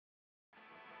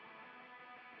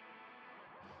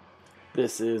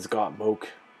This is Got Moke.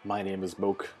 My name is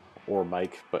Moke, or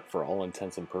Mike, but for all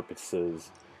intents and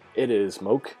purposes, it is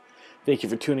Moke. Thank you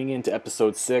for tuning in to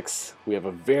episode 6. We have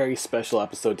a very special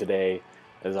episode today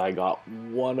as I got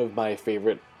one of my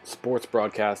favorite sports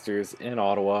broadcasters in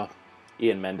Ottawa,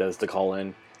 Ian Mendes, to call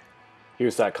in.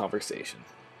 Here's that conversation.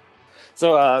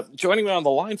 So, joining me on the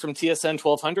line from TSN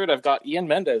 1200, I've got Ian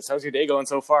Mendes. How's your day going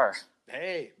so far?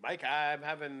 Hey, Mike, I'm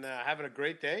having a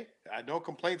great day. No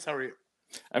complaints. How are you?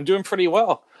 I'm doing pretty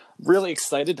well. Really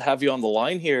excited to have you on the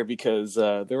line here because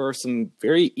there are some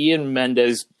very Ian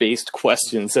Mendes based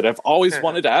questions that I've always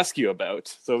wanted to ask you about.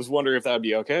 So I was wondering if that would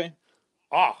be okay.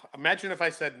 Oh, imagine if I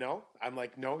said no. I'm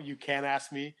like, no, you can't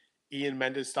ask me Ian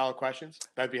Mendes style questions.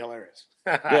 That'd be hilarious.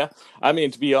 Yeah, I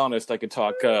mean, to be honest, I could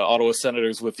talk Ottawa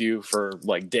Senators with you for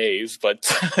like days,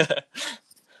 but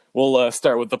we'll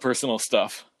start with the personal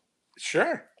stuff.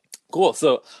 Sure. Cool.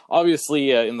 So,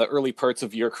 obviously, in the early parts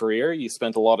of your career, you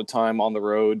spent a lot of time on the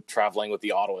road traveling with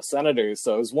the Ottawa Senators.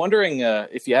 So, I was wondering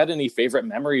if you had any favorite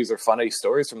memories or funny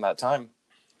stories from that time.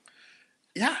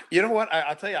 Yeah, you know what?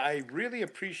 I'll tell you, I really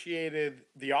appreciated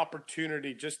the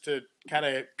opportunity just to kind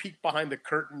of peek behind the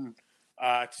curtain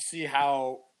to see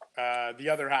how the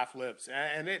other half lives,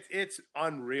 and it's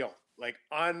unreal, like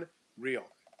unreal.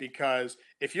 Because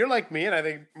if you're like me, and I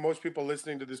think most people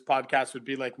listening to this podcast would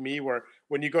be like me, where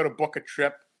when you go to book a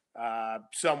trip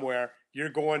somewhere, you're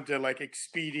going to like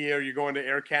Expedia or you're going to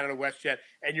Air Canada, WestJet,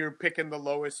 and you're picking the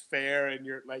lowest fare, and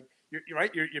you're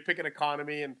right, you're picking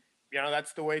economy, and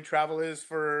that's the way travel is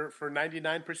for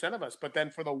 99% of us. But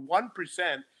then for the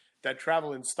 1% that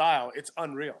travel in style, it's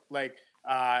unreal. Like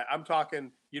I'm talking,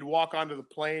 you'd walk onto the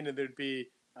plane and there'd be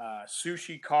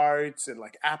sushi carts and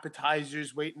like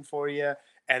appetizers waiting for you,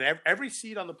 and every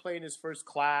seat on the plane is first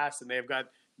class, and they've got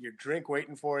your drink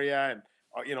waiting for you, and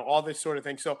all this sort of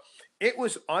thing. So it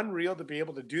was unreal to be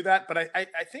able to do that. But I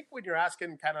think when you're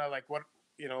asking kind of like what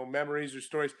memories or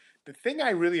stories, the thing I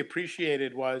really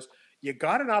appreciated was you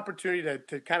got an opportunity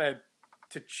to kind of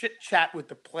to chit chat with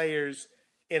the players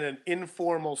in an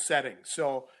informal setting.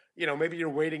 So maybe you're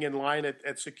waiting in line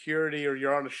at security, or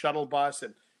you're on a shuttle bus,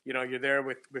 and you're there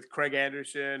with Craig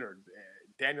Anderson or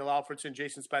Daniel Alfredson,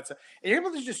 Jason Spezza, and you're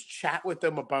able to just chat with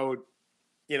them about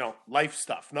life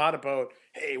stuff, not about,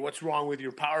 hey, what's wrong with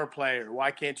your power play, or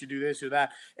why can't you do this or that.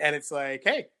 And it's like,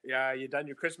 hey, you done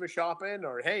your Christmas shopping,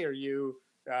 or hey, are you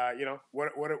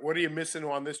what are you missing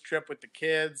on this trip with the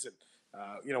kids,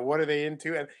 and what are they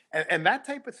into, and that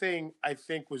type of thing I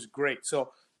think was great. So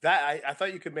that I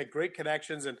thought you could make great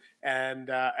connections,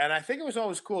 and I think it was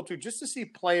always cool too, just to see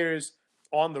players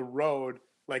on the road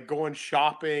like going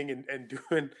shopping and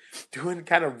doing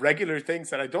kind of regular things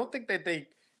that I don't think that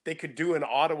they could do in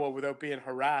Ottawa without being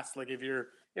harassed. Like if you're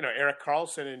Eric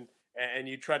Carlson and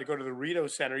you try to go to the Rideau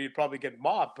Center, you'd probably get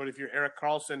mobbed. But if you're Eric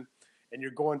Carlson and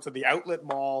you're going to the outlet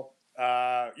mall,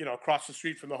 across the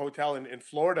street from the hotel in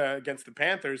Florida against the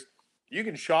Panthers, you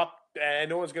can shop and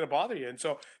no one's going to bother you. And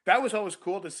so that was always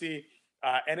cool to see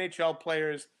NHL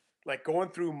players like going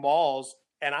through malls,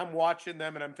 and I'm watching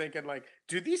them and I'm thinking like,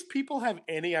 do these people have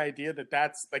any idea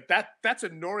that's a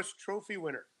Norris Trophy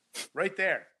winner right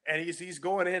there, and he's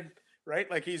going in, right,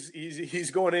 like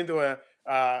he's going into a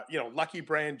Lucky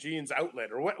Brand jeans outlet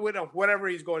or whatever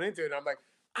he's going into, and I'm like,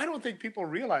 I don't think people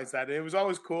realize that. And it was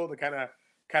always cool to kind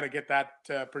of get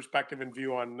that perspective and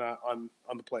view on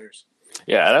the players.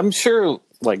 Yeah, and I'm sure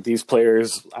like these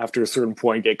players after a certain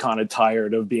point get kind of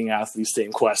tired of being asked these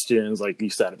same questions, like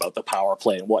you said about the power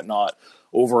play and whatnot,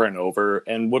 over and over.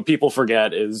 And what people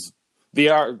forget is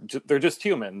they're just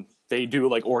human. They do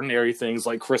like ordinary things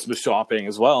like Christmas shopping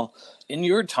as well. In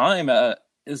your time,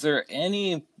 is there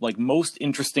any like most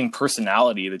interesting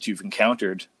personality that you've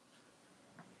encountered?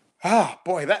 Ah,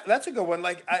 boy, that's a good one.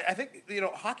 Like I think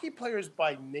hockey players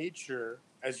by nature,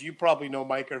 as you probably know,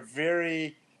 Mike, are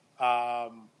very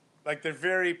like they're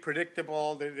very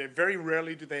predictable. They're very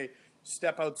rarely do they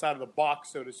step outside of the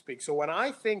box, so to speak. So when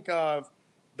I think of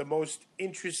the most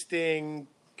interesting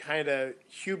kind of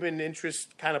human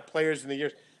interest kind of players in the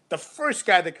years, the first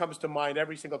guy that comes to mind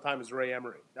every single time is Ray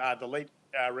Emery, the late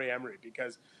Ray Emery,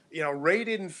 because Ray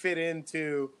didn't fit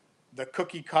into the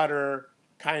cookie cutter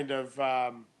kind of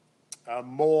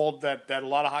mold that a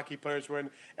lot of hockey players were in.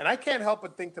 And I can't help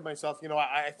but think to myself,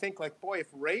 I think like, boy, if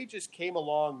Ray just came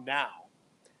along now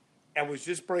and was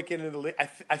just breaking into the league,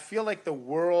 I feel like the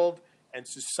world and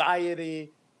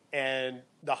society and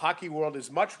the hockey world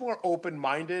is much more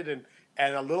open-minded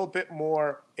and a little bit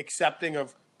more accepting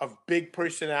of big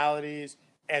personalities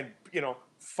and,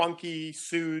 funky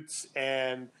suits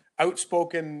and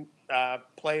outspoken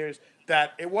players.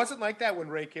 That it wasn't like that when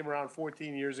Ray came around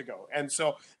 14 years ago. And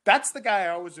so that's the guy I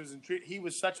always was intrigued. He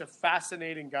was such a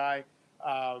fascinating guy.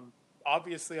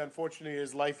 Obviously, unfortunately,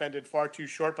 his life ended far too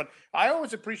short. But I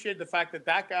always appreciated the fact that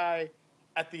that guy,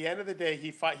 at the end of the day,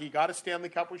 he got a Stanley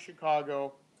Cup with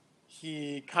Chicago.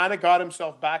 He kind of got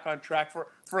himself back on track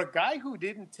for a guy who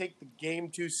didn't take the game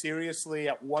too seriously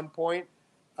at one point.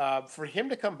 For him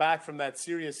to come back from that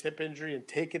serious hip injury and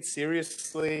take it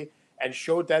seriously and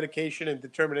show dedication and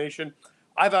determination,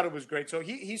 I thought it was great. So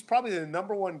he's probably the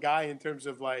number one guy in terms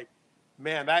of like,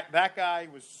 man, that guy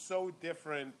was so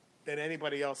different than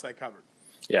anybody else I covered.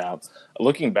 Yeah.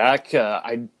 Looking back,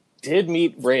 I did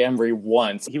meet Ray Emery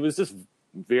once. He was just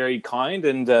very kind,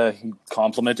 and he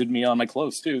complimented me on my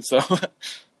clothes too. So,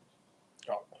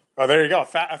 oh, there you go.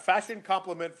 A fashion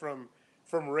compliment from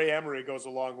Ray Emery goes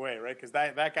a long way, right? Because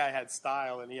that guy had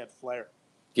style and he had flair.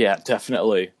 Yeah,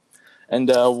 definitely. And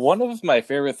one of my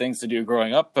favorite things to do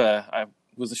growing up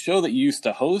was a show that you used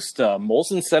to host,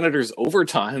 Molson Senators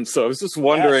Overtime. So I was just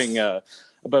wondering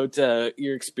about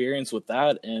your experience with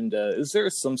that, and is there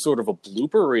some sort of a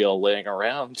blooper reel laying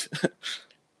around?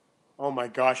 Oh my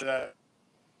gosh.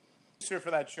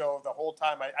 For that show the whole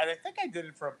time. I think I did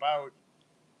it for about,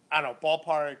 I don't know,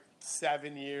 ballpark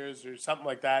 7 years or something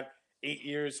like that, 8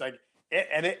 years.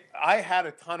 I had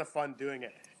a ton of fun doing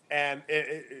it. And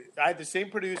I had the same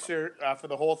producer for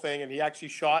the whole thing, and he actually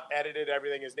shot, edited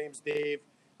everything. His name's Dave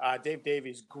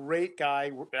Davies. Great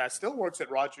guy. Still works at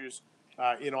Rogers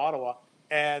in Ottawa.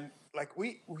 And like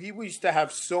we used to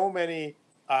have so many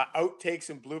outtakes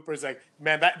and bloopers. Like,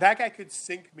 man, that guy could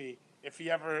sink me if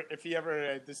he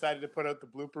ever decided to put out the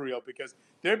blooper reel, because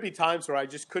there'd be times where I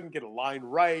just couldn't get a line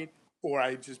right, or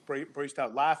I just burst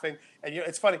out laughing. And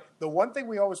it's funny. The one thing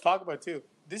we always talk about too,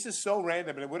 this is so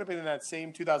random, and it would have been in that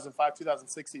same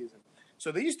 2005-2006 season.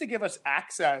 So they used to give us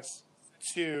access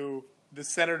to the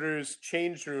Senators'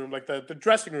 change room, like the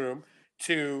dressing room,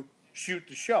 to shoot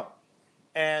the show.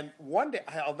 And one day,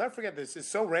 I'll never forget this. It's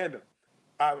so random.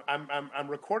 I'm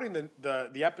recording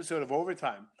the episode of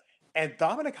Overtime, and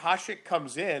Dominic Hasek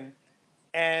comes in,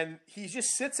 and he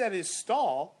just sits at his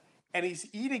stall, and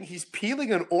he's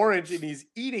peeling an orange, and he's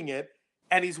eating it,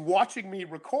 and he's watching me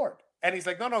record. And he's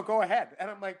like, no, go ahead. And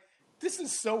I'm like, this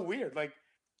is so weird. Like,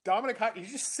 Dominic Hasek,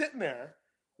 he's just sitting there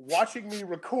watching me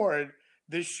record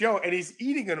this show, and he's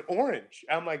eating an orange.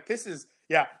 I'm like, this is,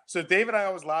 yeah. So Dave and I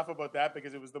always laugh about that,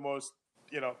 because it was the most,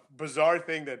 bizarre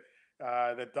thing that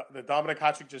Dominic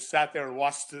Hasek just sat there and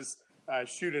watched us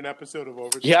shoot an episode of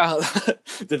Overtime. Yeah.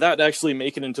 Did that actually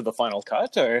make it into the final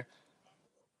cut, or?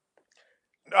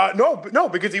 No,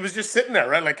 because he was just sitting there,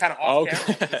 right? Like, kind of off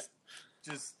camera.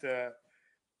 Just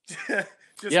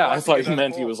yeah, I thought you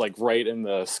meant he was like right in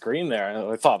the screen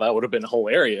there. I thought that would have been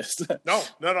hilarious. No.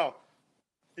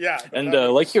 Yeah. And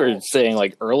like you were saying,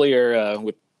 like earlier,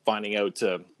 with finding out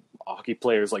hockey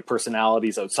players, like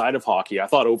personalities outside of hockey, I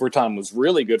thought Overtime was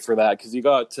really good for that, because you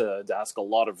got to ask a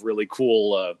lot of really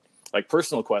cool, like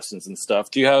personal questions and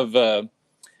stuff. Do you have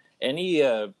any,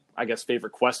 I guess,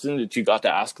 favorite question that you got to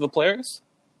ask the players?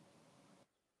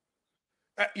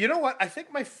 You know what? I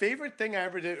think my favorite thing I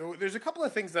ever did, there's a couple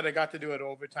of things that I got to do at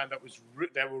Overtime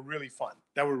that were really fun,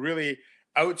 that were really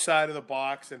outside of the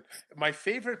box. And my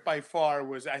favorite by far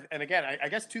was, and again, I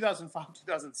guess 2005,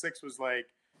 2006 was like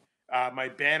my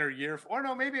banner year. Or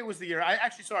no, maybe it was the year.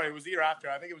 It was the year after.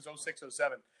 I think it was 06,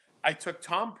 07. I took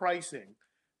Tom Pricing.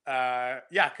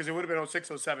 Because it would have been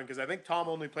 06, 07, because I think Tom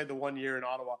only played the 1 year in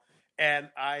Ottawa. And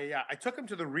I took him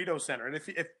to the Rideau Center. And if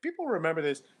people remember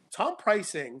this, Tom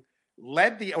Pricing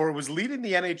was leading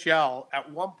the NHL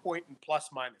at one point in plus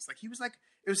minus. Like,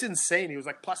 it was insane. He was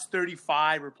like plus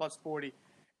 35 or plus 40.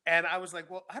 And I was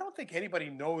like, well, I don't think anybody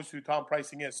knows who Tom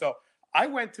Pricing is. So I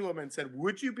went to him and said,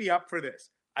 would you be up for this?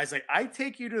 I was like, I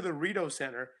take you to the Rideau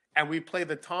Center and we play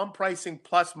the Tom Pricing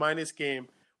plus minus game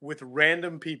with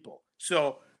random people.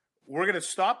 So we're going to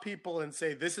stop people and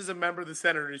say, this is a member of the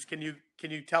Senators. Can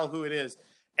you tell who it is?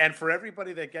 And for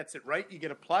everybody that gets it right, you get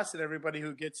a plus, and everybody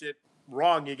who gets it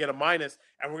wrong, you get a minus.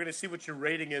 And we're going to see what your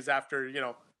rating is after,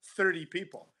 30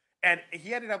 people. And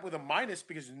he ended up with a minus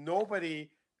because nobody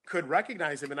could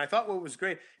recognize him. And I thought what was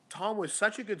great, Tom was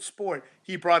such a good sport.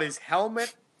 He brought his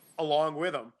helmet along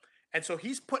with him. And so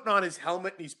he's putting on his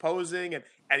helmet and he's posing, and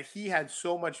he had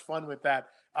so much fun with that.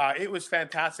 It was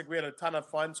fantastic. We had a ton of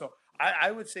fun. So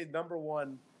I would say number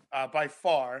one, by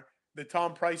far, the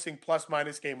Tom Pricing plus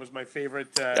minus game was my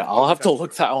favorite. I'll have to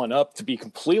look that one up, to be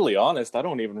completely honest. I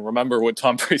don't even remember what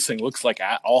Tom Pricing looks like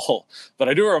at all, but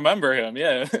I do remember him.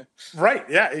 Yeah. Right.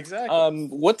 Yeah, exactly.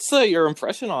 What's your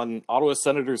impression on Ottawa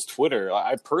Senators Twitter?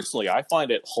 I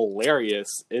find it hilarious.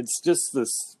 It's just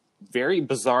this very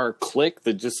bizarre clique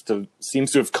that just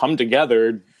seems to have come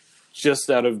together just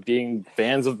out of being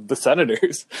fans of the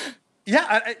Senators.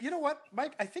 Yeah, you know what,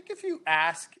 Mike? I think if you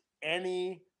ask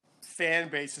any fan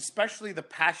base, especially the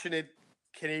passionate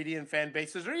Canadian fan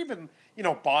bases, or even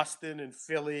Boston and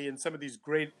Philly and some of these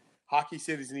great hockey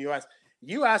cities in the U.S.,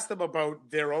 you ask them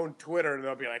about their own Twitter, and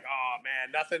they'll be like, "Oh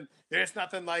man, nothing. There's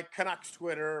nothing like Canucks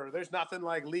Twitter, or there's nothing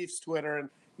like Leafs Twitter." And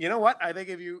you know what? I think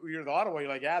if you're the Ottawa, you're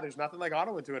like, "Yeah, there's nothing like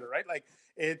Ottawa Twitter, right?" Like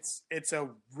it's a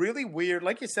really weird,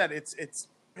 like you said, it's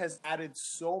has added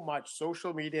so much.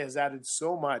 Social media has added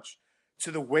so much to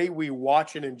the way we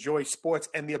watch and enjoy sports,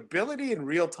 and the ability in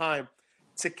real time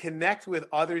to connect with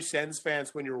other Sens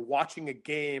fans when you're watching a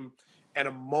game and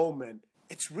a moment.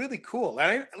 It's really cool.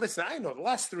 And listen, I know the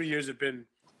last 3 years they've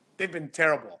been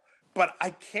terrible, but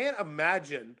I can't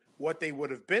imagine what they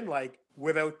would have been like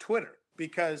without Twitter,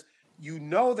 because you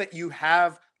know that you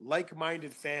have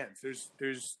like-minded fans.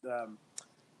 There's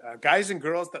guys and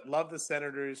girls that love the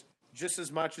Senators just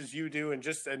as much as you do, and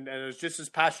is just as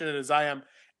passionate as I am.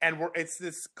 And it's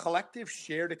this collective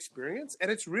shared experience,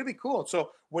 and it's really cool. So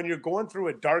when you're going through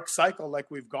a dark cycle like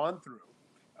we've gone through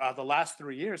the last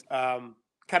 3 years,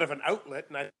 kind of an outlet,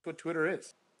 and that's what Twitter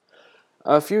is.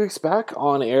 A few weeks back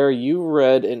on air, you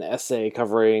read an essay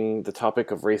covering the topic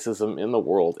of racism in the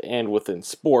world and within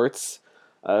sports.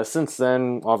 Since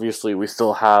then, obviously, we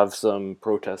still have some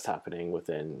protests happening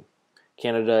within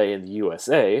Canada and the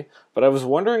USA, but I was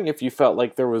wondering if you felt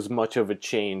like there was much of a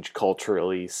change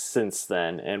culturally since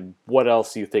then, and what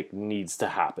else you think needs to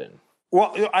happen.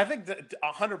 Well, I think that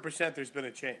 100% there's been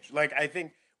a change. Like, I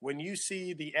think when you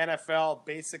see the NFL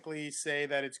basically say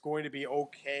that it's going to be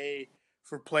okay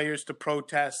for players to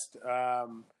protest,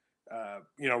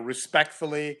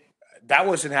 respectfully, that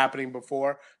wasn't happening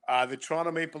before. The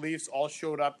Toronto Maple Leafs all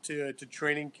showed up to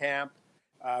training camp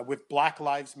with Black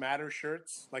Lives Matter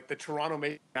shirts, like the Toronto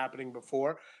Maple Leafs happening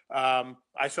before.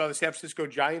 I saw the San Francisco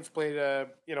Giants played a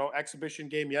exhibition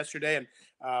game yesterday,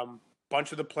 and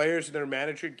bunch of the players and their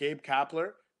manager, Gabe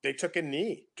Kapler, they took a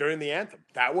knee during the anthem.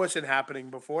 That wasn't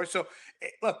happening before. So,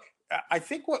 look, I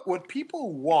think what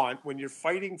people want when you're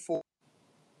fighting for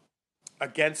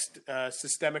against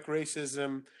systemic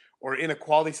racism or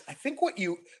inequalities, I think what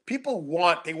people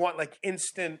want, they want like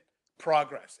instant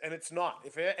progress, and it's not.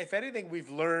 If anything, we've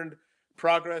learned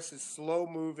progress is slow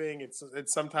moving. It's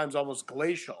sometimes almost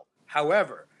glacial.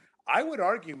 However, I would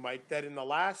argue, Mike, that in the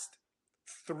last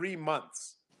 3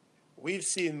 months, we've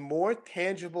seen more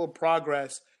tangible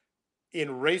progress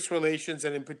in race relations,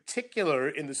 and in particular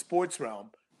in the sports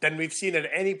realm, than we've seen at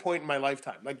any point in my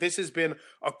lifetime. Like, this has been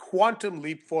a quantum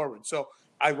leap forward. So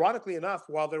ironically enough,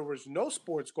 while there was no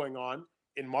sports going on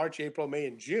in March, April, May,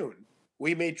 and June,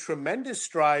 we made tremendous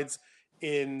strides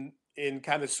in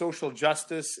kind of social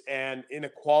justice and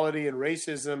inequality and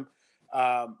racism,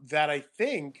 that I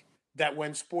think that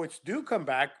when sports do come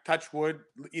back, touch wood,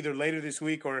 either later this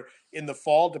week or in the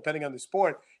fall, depending on the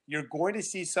sport, you're going to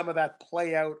see some of that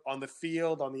play out on the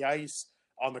field, on the ice,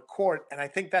 on the court, and I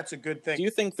think that's a good thing. Do you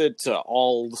think that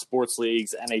all the sports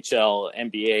leagues, NHL,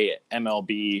 NBA,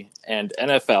 MLB, and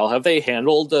NFL, have they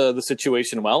handled the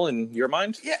situation well in your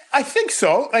mind? Yeah, I think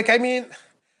so. Like, I mean,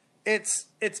 it's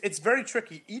very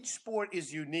tricky. Each sport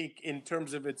is unique in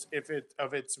terms of its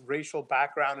racial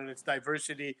background and its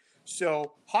diversity.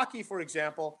 So hockey, for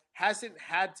example, hasn't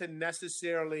had to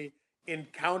necessarily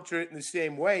encounter it in the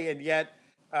same way, and yet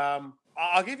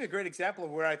I'll give you a great example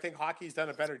of where I think hockey's done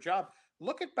a better job.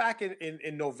 Look at back in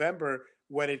November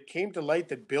when it came to light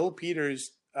that Bill Peters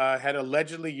had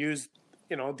allegedly used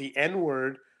the N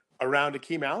word around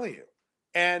Akeem Aliu,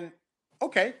 and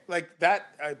okay, like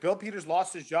that. Bill Peters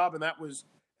lost his job, and that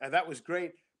was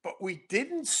great. But we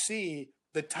didn't see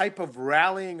the type of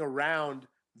rallying around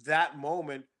that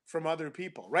moment from other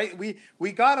people, right?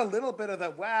 We got a little bit of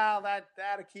the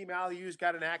that Akeem Aliu's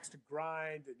got an axe to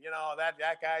grind, and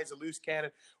that guy's a loose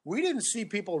cannon. We didn't see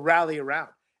people rally around,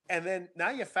 and then now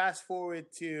you fast forward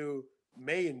to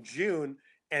May and June,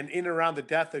 and in around the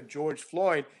death of George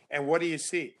Floyd, and what do you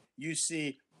see? You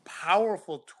see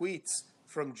powerful tweets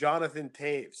from Jonathan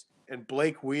Taves and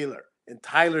Blake Wheeler and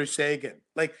Tyler Sagan.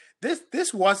 Like,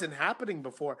 this wasn't happening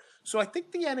before. So I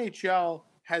think the NHL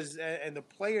has, and the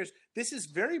players, this is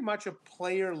very much a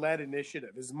player-led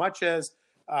initiative. As much as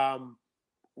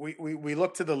we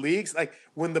look to the leagues, like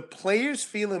when the players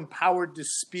feel empowered to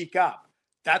speak up,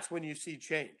 that's when you see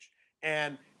change.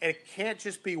 And it can't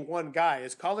just be one guy.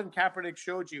 As Colin Kaepernick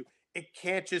showed you, it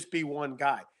can't just be one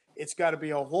guy. It's got to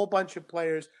be a whole bunch of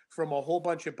players from a whole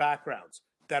bunch of backgrounds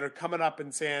that are coming up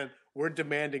and saying, we're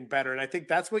demanding better. And I think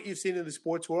that's what you've seen in the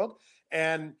sports world.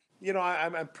 And,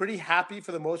 I'm pretty happy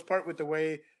for the most part with the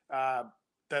way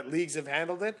that leagues have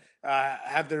handled it.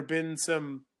 Have there been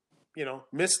some,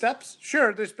 missteps?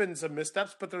 Sure, there's been some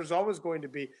missteps, but there's always going to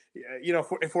be,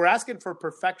 if we're asking for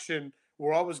perfection,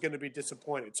 we're always going to be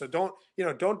disappointed. So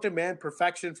don't demand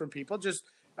perfection from people. Just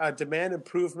demand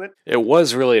improvement. It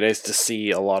was really nice to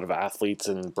see a lot of athletes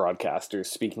and broadcasters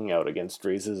speaking out against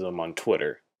racism on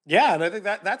Twitter. Yeah, and I think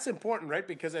that's important, right?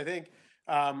 Because I think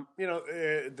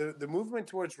the movement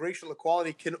towards racial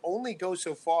equality can only go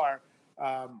so far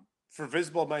for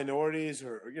visible minorities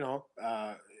or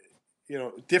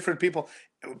different people.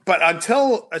 But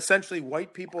until essentially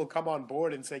white people come on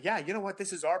board and say, yeah, you know what,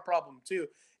 this is our problem too,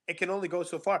 it can only go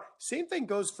so far. Same thing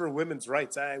goes for women's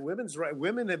rights.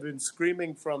 Women have been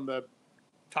screaming from the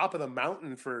top of the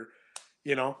mountain for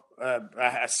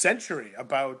a century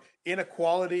about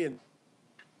inequality,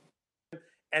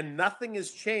 and nothing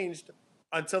has changed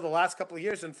until the last couple of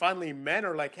years. And finally, men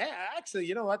are like, hey, actually,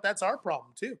 you know what? That's our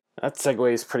problem too. That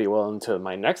segues pretty well into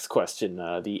my next question.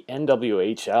 The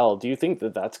NWHL, do you think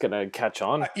that that's going to catch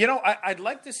on? I'd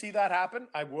like to see that happen.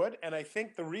 I would. And I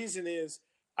think the reason is,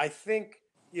 I think,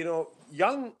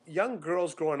 young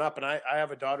girls growing up, and I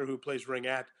have a daughter who plays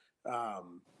ringette,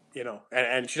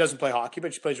 and she doesn't play hockey,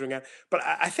 but she plays ringette. But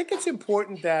I think it's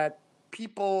important that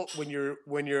people, when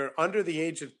you're under the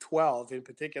age of 12 in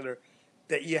particular,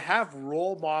 that you have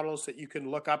role models that you can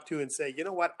look up to and say, you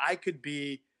know what, I could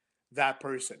be that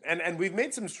person. And we've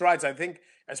made some strides, I think,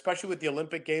 especially with the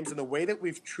Olympic Games and the way that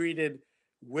we've treated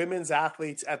women's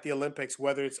athletes at the Olympics,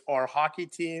 whether it's our hockey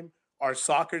team, our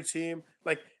soccer team.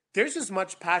 Like, there's as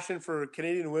much passion for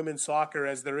Canadian women's soccer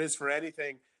as there is for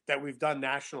anything that we've done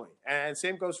nationally. And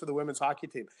same goes for the women's hockey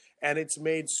team. And it's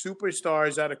made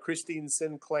superstars out of Christine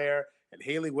Sinclair and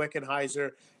Haley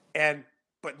Wickenheiser.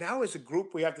 But now as a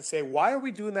group, we have to say, why are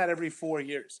we doing that every 4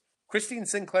 years? Christine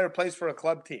Sinclair plays for a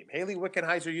club team. Haley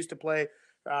Wickenheiser used to play,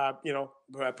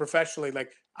 professionally.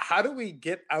 Like, how do we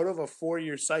get out of a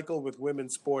 4-year cycle with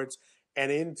women's sports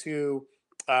and into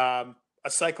a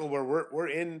cycle where we're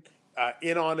in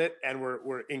on it and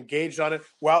we're engaged on it?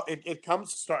 Well, it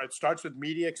starts with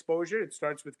media exposure. It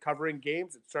starts with covering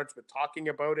games. It starts with talking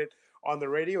about it on the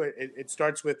radio. It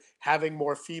starts with having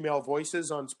more female voices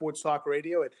on sports talk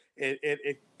radio.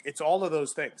 It's all of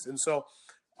those things. And so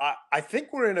I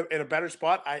think we're in a better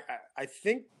spot. I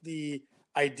think the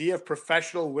idea of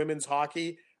professional women's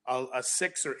hockey, a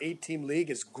 6 or 8 team league,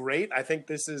 is great. I think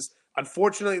this is,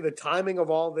 unfortunately, the timing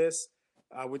of all this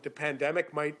with the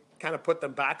pandemic might kind of put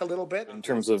them back a little bit. In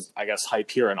terms of, I guess, hype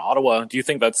here in Ottawa, do you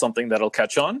think that's something that'll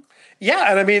catch on?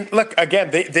 Yeah, and I mean, look, again,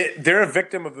 they're a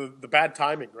victim of the bad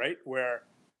timing, right? Where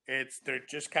they're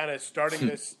just kind of starting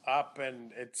this up,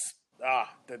 and it's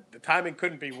the timing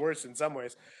couldn't be worse in some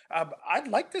ways. I'd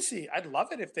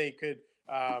love it if they could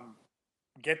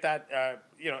get that,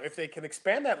 if they can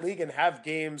expand that league and have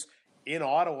games in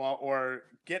Ottawa, or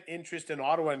get interest in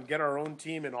Ottawa and get our own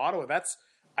team in Ottawa. That's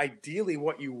ideally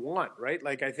what you want, right?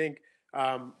 Like, I think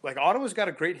Ottawa's got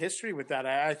a great history with that.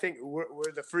 I think we're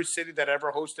the first city that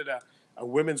ever hosted a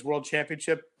women's world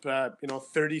championship,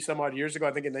 30 some odd years ago,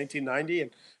 I think in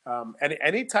 1990. And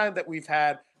any time that we've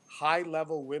had high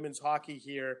level women's hockey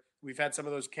here, we've had some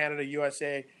of those Canada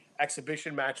USA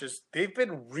exhibition matches. They've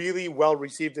been really well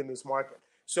received in this market.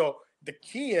 So the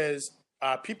key is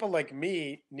people like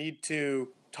me need to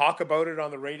talk about it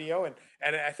on the radio, and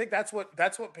I think that's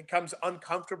what becomes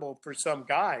uncomfortable for some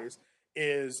guys,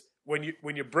 is when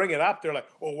you bring it up, they're like,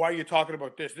 oh, why are you talking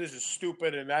about this? This is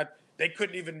stupid, and that they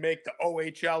couldn't even make the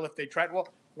OHL if they tried. Well,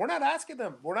 we're not asking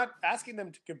them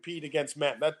to compete against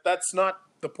men. That's not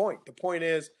the point. The point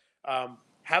is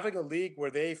having a league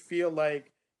where they feel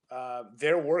like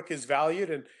their work is valued,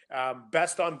 and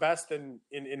best on best in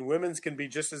women's can be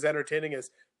just as entertaining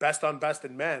as best on best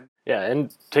in men. Yeah,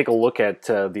 and take a look at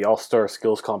the All-Star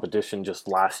Skills competition just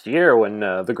last year when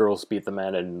the girls beat the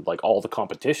men in like all the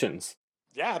competitions.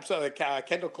 Yeah, absolutely.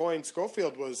 Kendall Coyne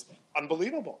Schofield was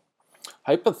unbelievable.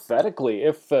 Hypothetically,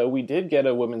 if we did get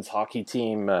a women's hockey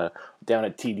team down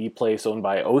at TD Place owned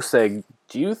by OSEG,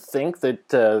 do you think that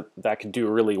that could do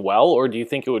really well, or do you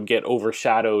think it would get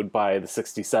overshadowed by the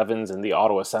 67s and the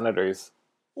Ottawa Senators?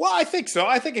 Well, I think so.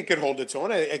 I think it could hold its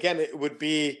own. Again, it would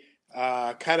be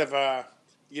kind of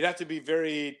you'd have to be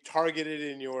very targeted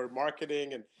in your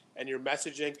marketing and your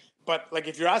messaging. But like,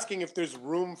 if you're asking if there's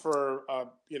room for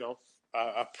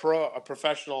a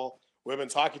professional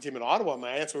women's hockey team in Ottawa,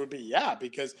 my answer would be yeah,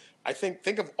 because I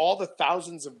think of all the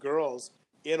thousands of girls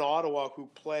in Ottawa who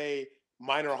play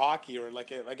minor hockey, or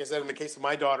like I said, in the case of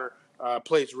my daughter,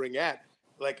 plays ringette.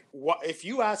 Like, what if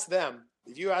you ask a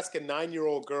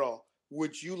 9-year-old girl,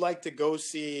 would you like to go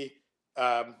see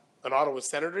an Ottawa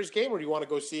Senators game, or do you want to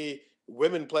go see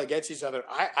women play against each other,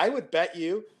 I would bet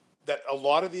you that a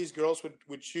lot of these girls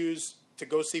would choose to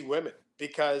go see women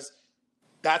because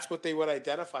that's what they would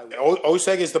identify with.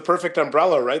 OSEG is the perfect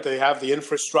umbrella, right? They have the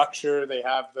infrastructure, they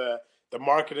have the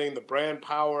marketing, the brand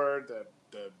power, the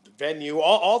venue,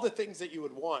 all the things that you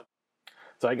would want.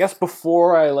 So I guess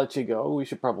before I let you go, we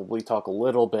should probably talk a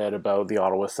little bit about the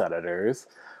Ottawa Senators.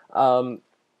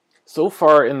 So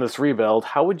far in this rebuild,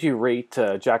 how would you rate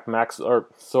Eugene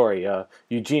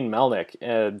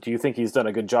Melnyk? Do you think he's done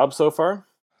a good job so far?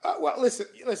 Well, listen.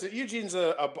 Eugene's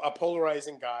a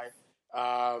polarizing guy.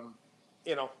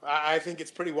 I think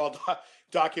it's pretty well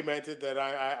documented that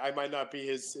I might not be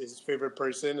his favorite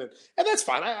person, and that's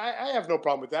fine. I have no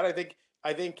problem with that.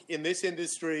 I think in this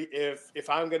industry, if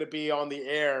I'm going to be on the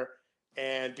air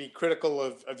and be critical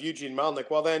of Eugene Melnyk,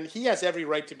 well, then he has every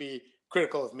right to be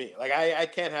critical of me. Like I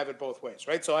can't have it both ways,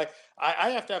 right? So I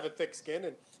have to have a thick skin,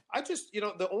 and I just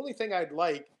the only thing I'd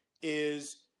like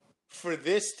is for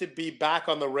this to be back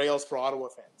on the rails for Ottawa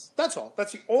fans. That's all.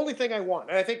 That's the only thing I want.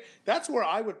 And I think that's where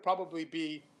I would probably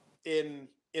be in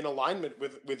alignment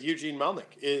with Eugene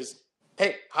Melnyk is,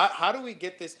 hey, how do we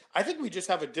get this? I think we just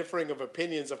have a differing of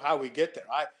opinions of how we get there.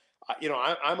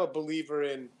 I'm a believer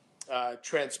in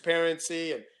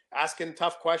transparency and asking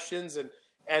tough questions and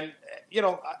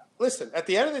listen, at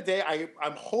the end of the day,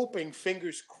 I'm hoping,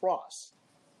 fingers crossed,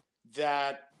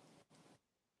 that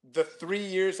the 3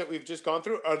 years that we've just gone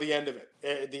through are the end of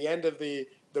it, the end of the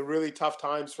really tough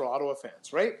times for Ottawa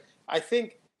fans, right? I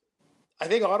think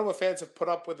Ottawa fans have put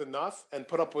up with enough and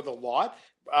put up with a lot.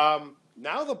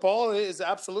 Now the ball is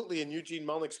absolutely in Eugene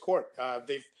Melnyk's court.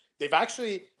 They've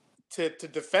actually, to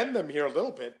defend them here a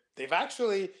little bit, they've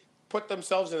actually put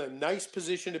themselves in a nice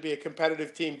position to be a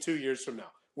competitive team 2 years from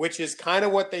now, which is kind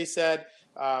of what they said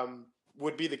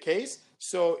would be the case.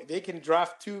 So they can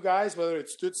draft two guys, whether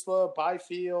it's Stutzla,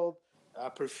 Byfield,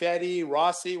 Perfetti,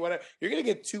 Rossi, whatever. You're going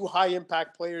to get two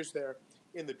high-impact players there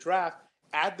in the draft.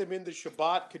 Add them into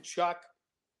Shabbat, Kachuk,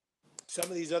 some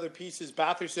of these other pieces,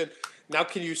 Batherson. Now,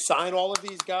 can you sign all of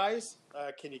these guys?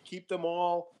 Can you keep them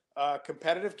all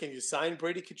competitive? Can you sign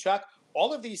Brady Kachuk?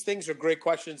 All of these things are great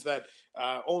questions that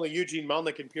only Eugene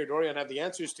Melnyk and Pierre Dorion have the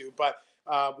answers to. But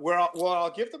where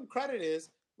I'll give them credit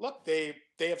is, look, they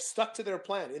have stuck to their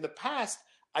plan. In the past,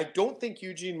 I don't think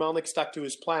Eugene Melnyk stuck to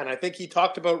his plan. I think he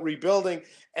talked about rebuilding,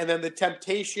 and then the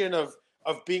temptation of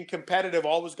being competitive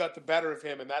always got the better of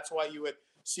him, and that's why you would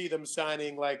see them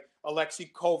signing like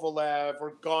Alexei Kovalev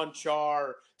or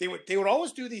Gonchar. They would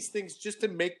always do these things just to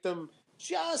make them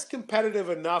just competitive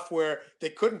enough where they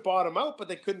couldn't bottom out, but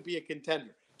they couldn't be a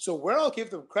contender. So where I'll give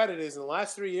them credit is in the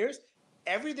last 3 years,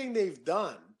 everything they've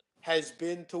done has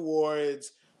been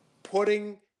towards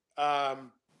putting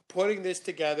this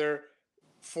together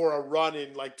for a run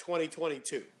in like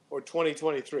 2022 or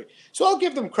 2023. So I'll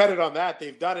give them credit on that.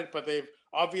 They've done it, but they've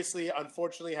obviously,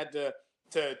 unfortunately, had to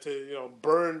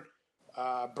burn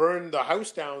the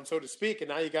house down, so to speak, and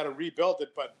now you got to rebuild it.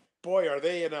 But boy, are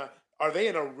they in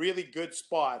a really good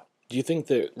spot. Do you think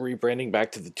that rebranding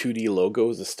back to the 2D logo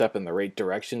is a step in the right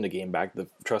direction to gain back the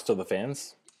trust of the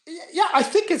fans? Yeah, I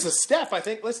think it's a step. I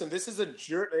think, listen, this is a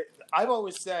journey. I've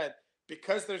always said,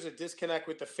 because there's a disconnect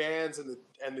with the fans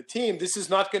and the team, this is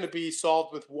not going to be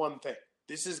solved with one thing.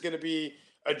 This is going to be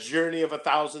a journey of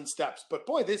 1,000 steps. But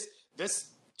boy, this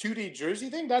 2D jersey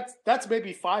thing, that's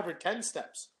maybe 5 or 10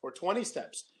 steps or 20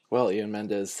 steps. Well, Ian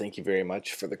Mendes, thank you very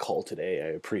much for the call today. I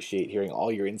appreciate hearing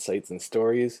all your insights and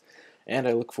stories, and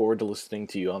I look forward to listening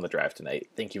to you on the drive tonight.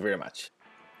 Thank you very much.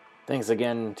 Thanks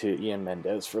again to Ian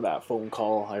Mendes for that phone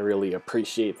call. I really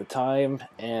appreciate the time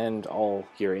and all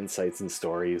your insights and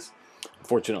stories.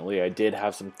 Unfortunately, I did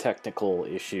have some technical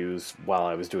issues while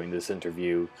I was doing this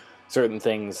interview. Certain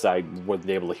things I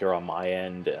wasn't able to hear on my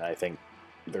end, and I think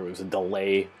there was a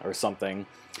delay or something.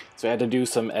 So I had to do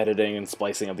some editing and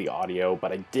splicing of the audio,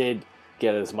 but I did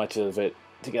get as much of it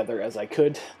together as I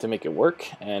could to make it work,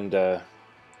 and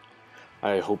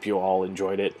I hope you all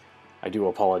enjoyed it. I do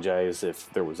apologize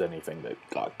if there was anything that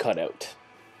got cut out.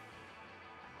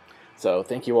 So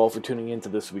thank you all for tuning in to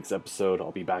this week's episode.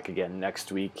 I'll be back again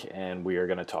next week, and we are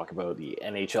going to talk about the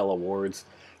NHL awards,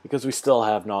 because we still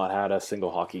have not had a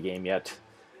single hockey game yet.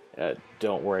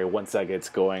 Don't worry, once that gets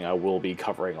going, I will be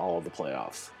covering all of the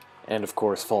playoffs. And of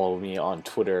course, follow me on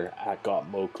Twitter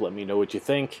 @GotMoke. Let me know what you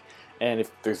think. And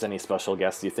if there's any special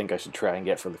guests you think I should try and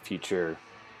get for the future,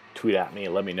 tweet at me,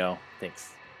 let me know.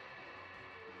 Thanks.